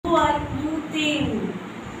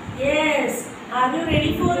Are you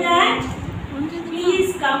ready for that?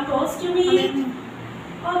 Please come close to me.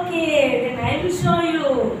 Okay, then I will show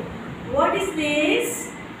you. What is this?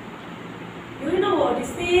 Do you know what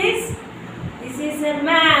is this? This is a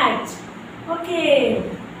mat. Okay,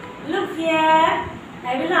 look here.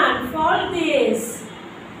 I will unfold this.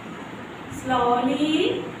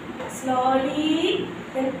 Slowly, slowly,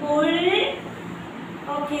 then pull.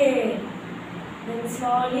 Okay, then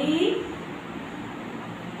slowly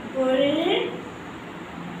pull.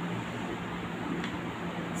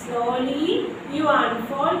 Slowly you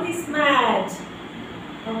unfold this mat.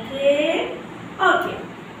 Okay, okay,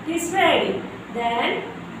 it is ready. Then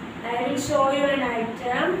I will show you an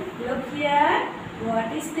item. Look here.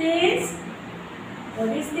 What is this? What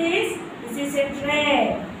is this? This is a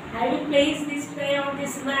tray. I will place this tray on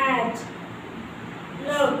this mat.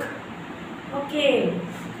 Look. Okay.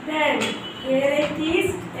 Then here it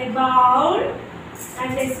is a bowl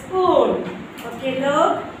and a spoon. Okay,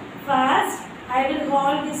 look. First, I will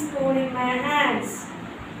hold this spoon in my hands.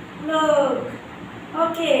 Look.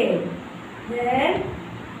 Okay. Then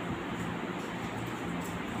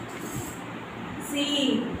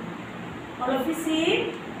see. All of you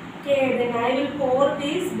see? Okay, then I will pour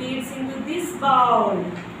these beads into this bowl.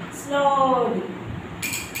 Slowly.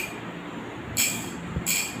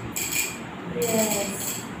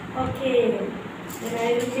 Yes. Okay. Then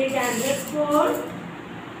I will take another spoon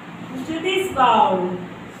into this bowl.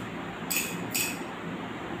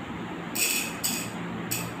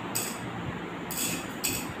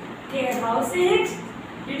 Okay, how's it?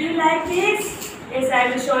 Did you like this? Yes, I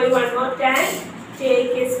will show you one more time.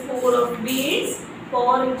 Take a spoon of beads,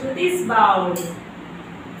 pour into this bowl.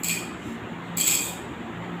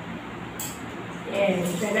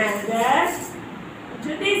 Yes, then another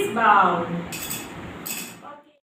into this bowl.